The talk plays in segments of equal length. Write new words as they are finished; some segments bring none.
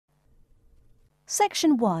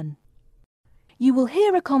Section 1. You will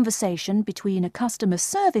hear a conversation between a customer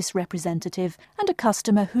service representative and a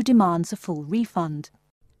customer who demands a full refund.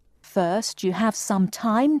 First, you have some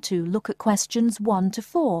time to look at questions 1 to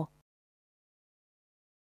 4.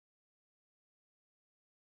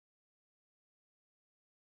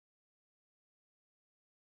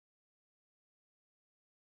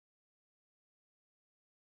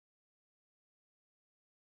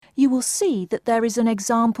 You will see that there is an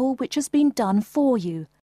example which has been done for you.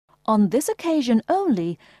 On this occasion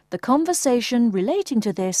only, the conversation relating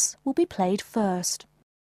to this will be played first.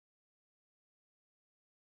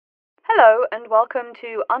 Hello and welcome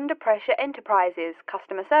to Under Pressure Enterprises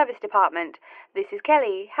Customer Service Department. This is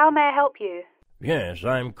Kelly. How may I help you? Yes,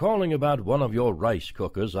 I'm calling about one of your rice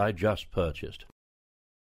cookers I just purchased.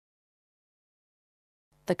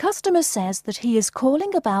 The customer says that he is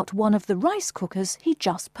calling about one of the rice cookers he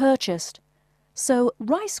just purchased. So,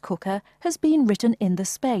 rice cooker has been written in the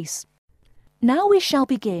space. Now we shall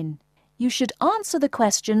begin. You should answer the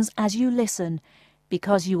questions as you listen,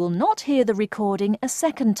 because you will not hear the recording a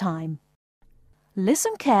second time.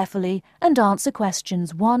 Listen carefully and answer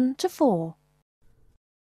questions 1 to 4.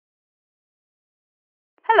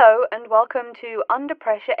 Hello and welcome to Under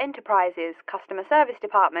Pressure Enterprises Customer Service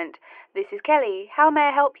Department. This is Kelly. How may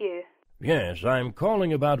I help you? Yes, I'm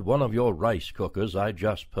calling about one of your rice cookers I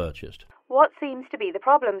just purchased. What seems to be the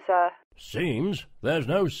problem, sir? Seems? There's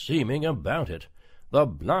no seeming about it. The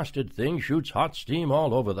blasted thing shoots hot steam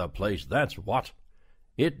all over the place, that's what.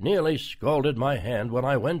 It nearly scalded my hand when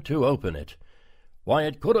I went to open it. Why,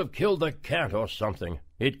 it could have killed the cat or something.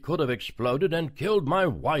 It could have exploded and killed my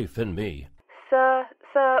wife and me. Sir,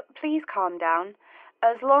 please calm down.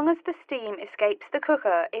 As long as the steam escapes the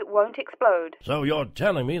cooker, it won't explode. So you're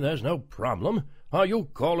telling me there's no problem? Are you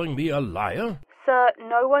calling me a liar? Sir,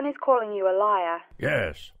 no one is calling you a liar.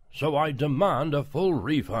 Yes, so I demand a full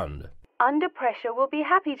refund. Under Pressure will be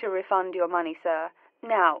happy to refund your money, sir.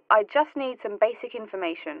 Now, I just need some basic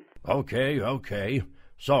information. Okay.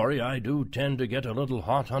 Sorry, I do tend to get a little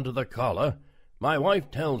hot under the collar. My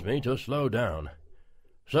wife tells me to slow down.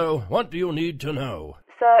 So, what do you need to know?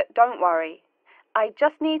 Sir, don't worry. I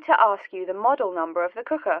just need to ask you the model number of the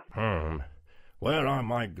cooker. Where are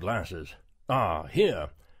my glasses? Here.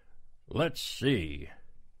 Let's see.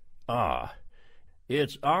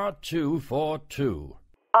 It's R242.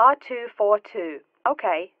 R242.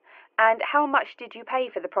 Okay. And how much did you pay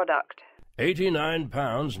for the product?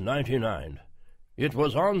 £89.99. It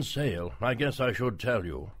was on sale, I guess I should tell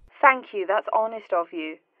you. Thank you, that's honest of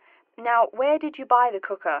you. Now, where did you buy the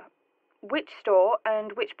cooker? Which store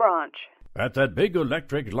and which branch? At that big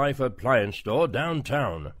Electric Life appliance store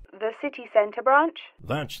downtown. The city centre branch?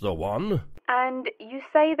 That's the one. And you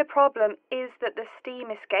say the problem is that the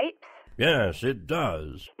steam escapes? Yes, it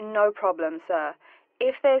does. No problem, sir.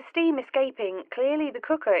 If there's steam escaping, clearly the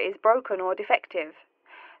cooker is broken or defective.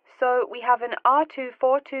 So we have an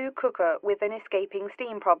R242 cooker with an escaping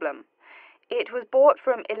steam problem. It was bought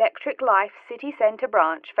from Electric Life City Centre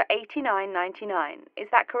branch for $89.99. Is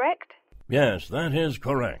that correct? Yes, that is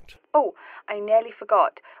correct. Oh, I nearly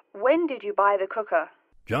forgot. When did you buy the cooker?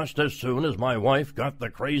 Just as soon as my wife got the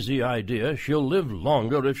crazy idea she'll live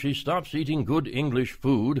longer if she stops eating good English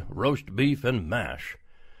food, roast beef and mash.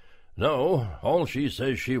 No, all she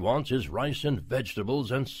says she wants is rice and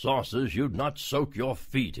vegetables and sauces you'd not soak your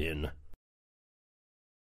feet in.